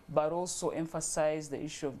people, but also emphasize the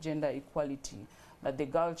issue of gender equality, that the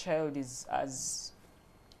girl child is as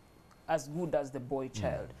good as the boy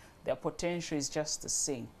child. Their potential is just the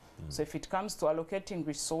same. So if it comes to allocating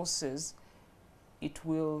resources, it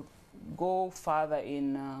will go further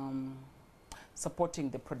in supporting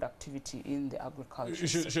the productivity in the agriculture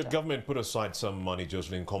sector. Should government put aside some money,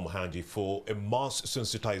 Jocelyn Komuhanji, for a mass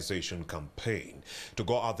sensitization campaign to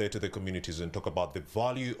go out there to the communities and talk about the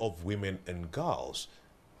value of women and girls?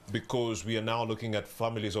 because we are now looking at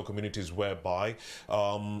families or communities whereby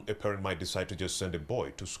a parent might decide to just send a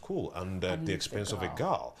boy to school and at the expense of a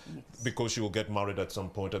girl, because she will get married at some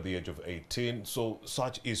point at the age of 18. So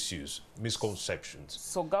such issues, misconceptions.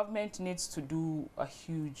 So government needs to do a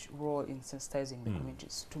huge role in sensitizing the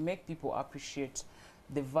communities to make people appreciate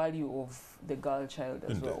the value of the girl child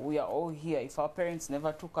as well. We are all here. If our parents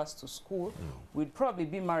never took us to school, we'd probably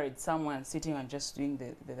be married somewhere and sitting and just doing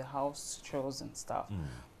the house chores and stuff.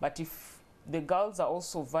 But if the girls are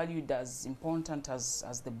also valued as important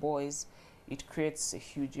as the boys, it creates a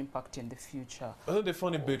huge impact in the future. And the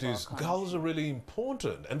funny bit is, girls are really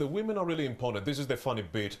important, and the women are really important. This is the funny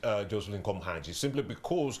bit, Jocelyn Komhanji, simply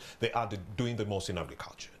because they are doing the most in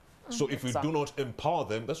agriculture. So if we do not empower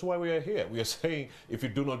them, that's why we are here. We are saying if you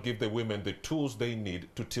do not give the women the tools they need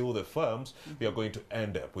to till the farms, they are going to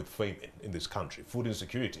end up with famine in this country. Food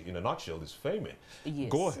insecurity, in a nutshell, is famine. Yes.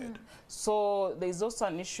 Go ahead. So there's also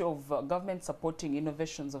an issue of government supporting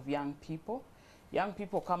innovations of young people. Young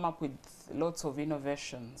people come up with lots of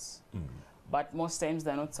innovations, but most times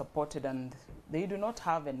they're not supported and they do not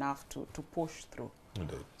have enough to push through.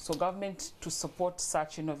 Indeed. So government to support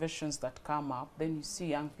such innovations that come up, then you see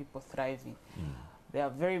young people thriving. There are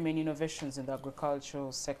very many innovations in the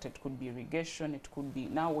agricultural sector. It could be irrigation, it could be,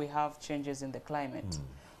 now we have changes in the climate.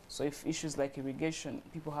 So if issues like irrigation,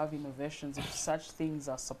 people have innovations, if such things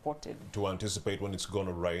are supported. To anticipate when it's going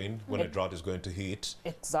to rain, when a drought is going to hit.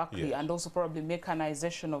 Exactly, Yes. and also probably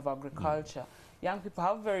mechanization of agriculture. Young people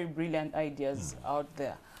have very brilliant ideas out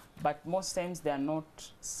there, but most times they are not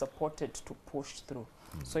supported to push through.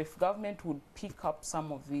 So if government would pick up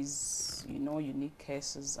some of these, you know, unique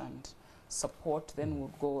cases and support, then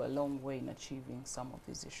we'll go a long way in achieving some of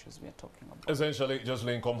these issues we are talking about. Essentially,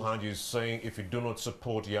 Jocelyn Komhanji is saying if you do not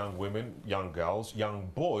support young women, young girls, young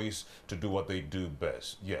boys to do what they do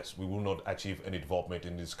best, yes, we will not achieve any development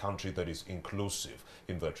in this country that is inclusive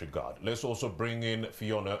in that regard. Let's also bring in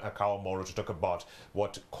Fiona Akawamoro to talk about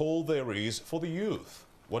what call there is for the youth.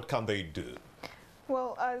 What can they do?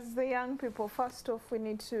 Well, as the young people, first off, we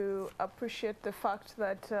need to appreciate the fact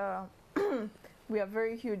that we are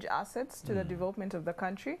very huge assets to the development of the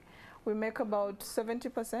country. We make about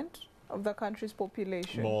 70% of the country's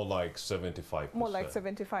population. More like 75%. More like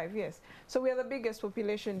 75, yes. So we are the biggest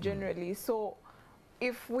population generally. So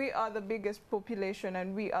if we are the biggest population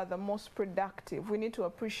and we are the most productive, we need to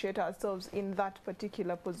appreciate ourselves in that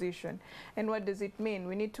particular position. And what does it mean?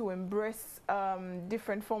 We need to embrace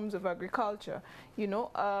different forms of agriculture. You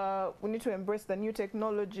know, we need to embrace the new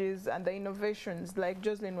technologies and the innovations like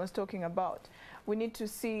Jocelyn was talking about. We need to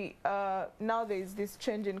see now there is this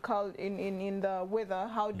change in the weather.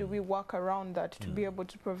 How do we work around that to be able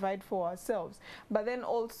to provide for ourselves? But then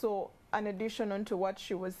also, an addition onto what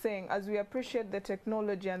she was saying, as we appreciate the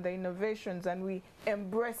technology and the innovations and we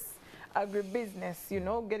embrace agribusiness, you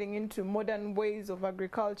know, getting into modern ways of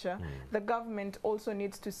agriculture, the government also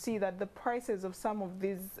needs to see that the prices of some of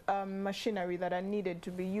these machinery that are needed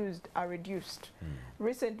to be used are reduced.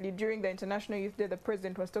 Recently, during the International Youth Day, the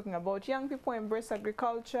president was talking about young people embrace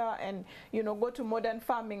agriculture and, you know, go to modern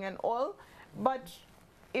farming and all, but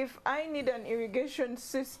if I need an irrigation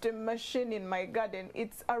system machine in my garden,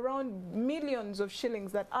 it's around millions of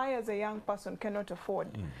shillings that I as a young person cannot afford.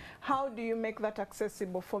 How do you make that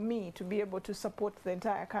accessible for me to be able to support the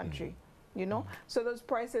entire country? You know, so those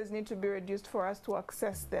prices need to be reduced for us to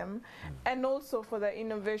access them. And also for the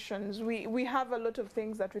innovations, we have a lot of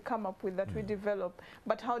things that we come up with that we develop,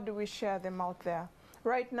 but how do we share them out there?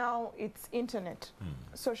 Right now, it's internet,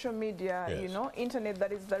 social media, you know, internet,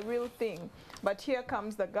 that is the real thing. But here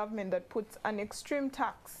comes the government that puts an extreme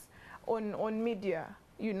tax on media,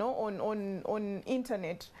 you know, on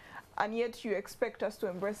internet, and yet you expect us to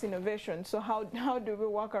embrace innovation. So how do we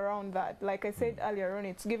work around that? Like I said earlier on,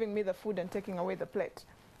 it's giving me the food and taking away the plate,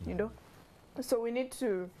 you know. So we need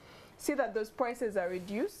to see that those prices are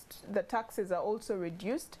reduced, the taxes are also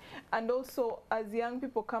reduced, and also as young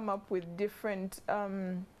people come up with different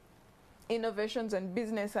innovations and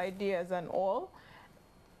business ideas and all,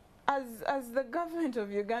 as the government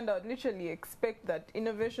of Uganda would literally expect that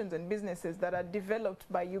innovations and businesses that are developed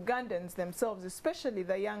by Ugandans themselves, especially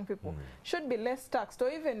the young people, should be less taxed or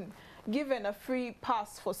even given a free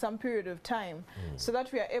pass for some period of time so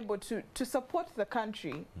that we are able to support the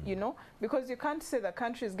country, you know, because you can't say the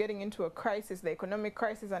country is getting into a crisis, the economic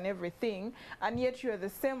crisis and everything, and yet you are the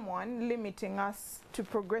same one limiting us to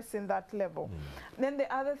progress in that level. Then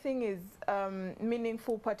the other thing is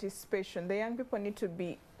meaningful participation. The young people need to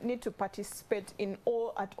be need to participate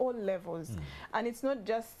at all levels. And it's not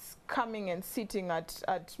just coming and sitting at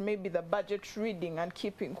maybe the budget reading and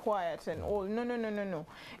keeping quiet and all. No.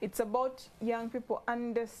 It's about young people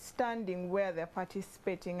understanding where they're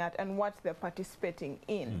participating at and what they're participating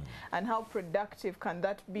in, and how productive can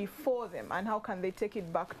that be for them, and how can they take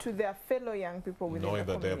it back to their fellow young people within knowing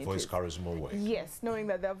the that their voice carries more weight. Yes, knowing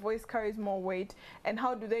that their voice carries more weight, and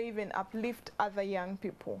how do they even uplift other young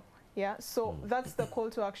people. Yeah, so that's the call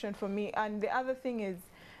to action for me. And the other thing is,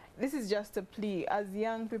 this is just a plea. As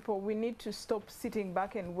young people, we need to stop sitting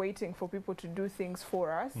back and waiting for people to do things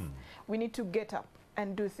for us. We need to get up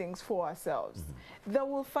and do things for ourselves. They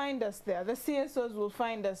will find us there. The CSOs will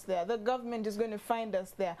find us there. The government is going to find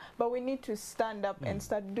us there. But we need to stand up and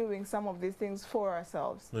start doing some of these things for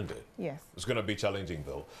ourselves. Indeed. Yes. It's going to be challenging,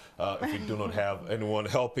 though, if you do not have anyone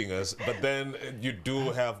helping us. But then you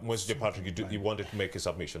do have, Mr. Patrick, you wanted to make a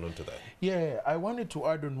submission onto that. Yeah, I wanted to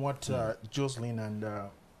add on what Jocelyn and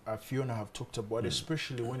Fiona have talked about,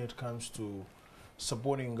 especially when it comes to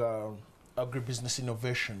supporting agribusiness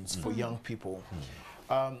innovations for young people.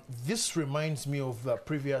 This reminds me of the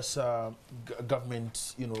previous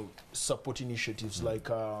government, support initiatives like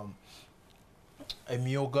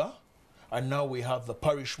Emioga, and now we have the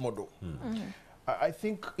parish model. I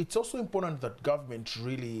think it's also important that government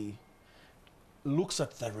really looks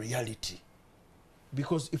at the reality,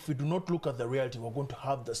 because if we do not look at the reality, we're going to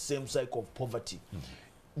have the same cycle of poverty.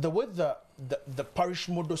 The way the parish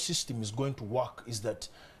model system is going to work is that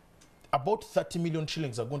about 30 million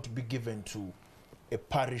shillings are going to be given to a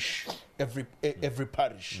parish, every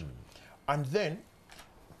parish. And then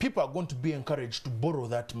people are going to be encouraged to borrow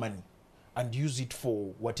that money and use it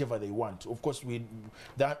for whatever they want. Of course,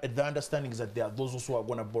 the understanding is that there are those also who are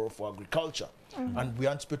going to borrow for agriculture. And we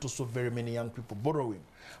anticipate also very many young people borrowing.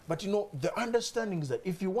 But the understanding is that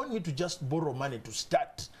if you want me to just borrow money to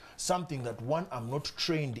start something that, one, I'm not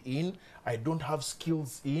trained in, I don't have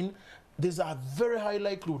skills in, there's a very high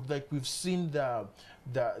likelihood, like we've seen the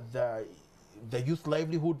youth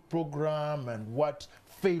livelihood program and what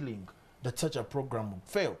failing, that such a program would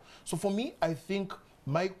fail. So for me, I think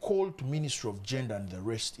my call to Ministry of Gender and the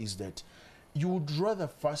rest is that you would rather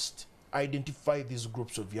first identify these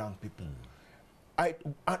groups of young people. I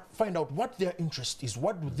find out what their interest is,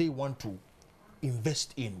 what do they want to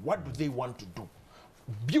invest in, what do they want to do.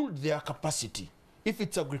 Build their capacity. If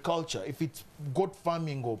it's agriculture, if it's goat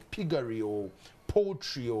farming or piggery or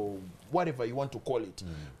poultry or whatever you want to call it,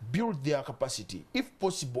 build their capacity. If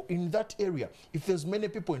possible, in that area, if there's many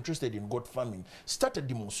people interested in goat farming, start a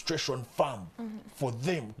demonstration farm for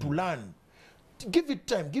them to learn. Give it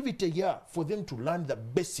time, give it a year for them to learn the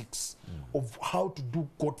basics of how to do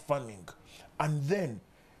goat farming. And then,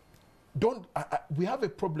 we have a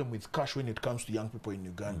problem with cash when it comes to young people in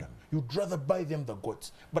Uganda. You'd rather buy them the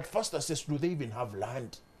goats. But first assess, do they even have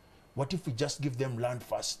land? What if we just give them land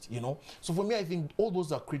first, So for me, I think all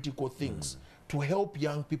those are critical things to help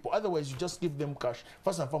young people. Otherwise, you just give them cash.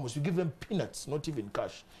 First and foremost, you give them peanuts, not even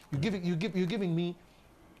cash. You're giving me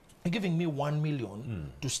 1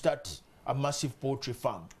 million to start a massive poultry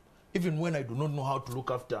farm, even when I do not know how to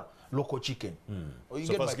look after local chicken.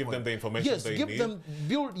 So first give them the information they need. Yes, give them,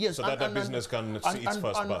 build, yes. So that the business can see its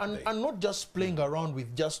first birthday. And not just playing around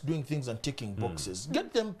with just doing things and ticking boxes.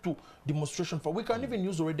 Get them to demonstration for. We can even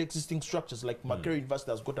use already existing structures like Makerere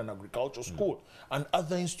University has got an agriculture school and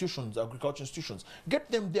other institutions, agriculture institutions. Get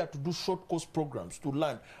them there to do short course programs to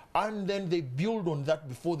learn. And then they build on that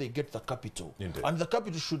before they get the capital. Indeed. And the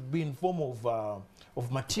capital should be in form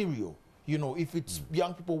of material. If it's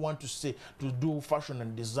young people want to do fashion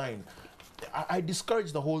and design, I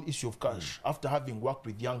discourage the whole issue of cash after having worked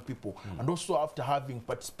with young people and also after having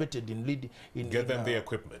participated in leading. Get them the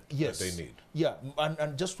equipment that they need. Yeah,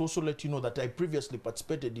 and just also let you know that I previously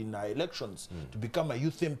participated in elections to become a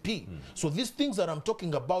youth MP. So these things that I'm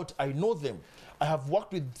talking about, I know them. I have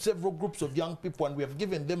worked with several groups of young people and we have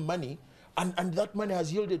given them money. And that money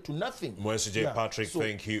has yielded to nothing. Mr. Patrick,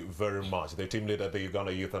 thank you very much. The team leader at the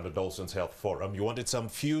Uganda Youth and Adolescents Health Forum. You wanted some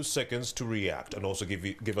few seconds to react and also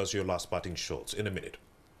give us your last parting shots in a minute.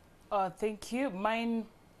 Thank you. Mine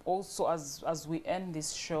also, as we end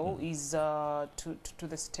this show, is to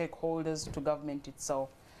the stakeholders, to government itself.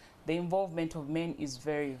 The involvement of men is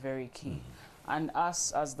very, very key. And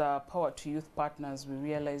us, as the Power to Youth partners, we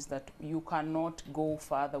realize that you cannot go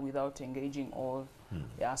further without engaging all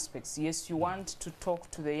the aspects. Yes, you want to talk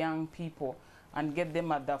to the young people and get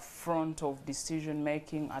them at the front of decision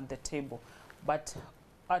making at the table. But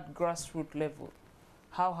at grassroots level,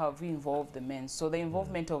 how have we involved the men? So the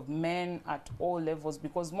involvement of men at all levels,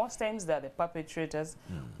 because most times they're the perpetrators,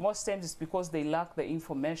 most times it's because they lack the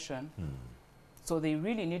information So they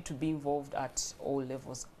really need to be involved at all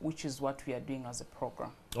levels, which is what we are doing as a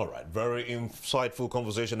program. All right, very insightful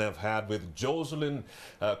conversation I've had with Jocelyn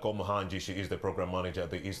Komahanji. She is the program manager at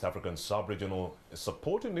the East African Sub-Regional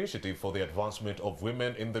Support Initiative for the Advancement of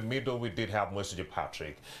Women. In the middle, we did have Mr.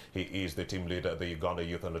 Patrick. He is the team leader at the Uganda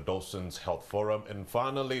Youth and Adolescents Health Forum. And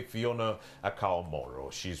finally, Fiona Akao-Moro.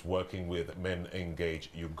 She's working with Men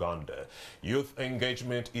Engage Uganda. Youth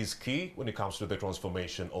engagement is key when it comes to the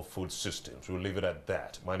transformation of food systems. We'll leave it at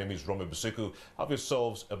that. My name is Romy Busiku. Have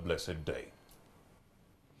yourselves a blessed day.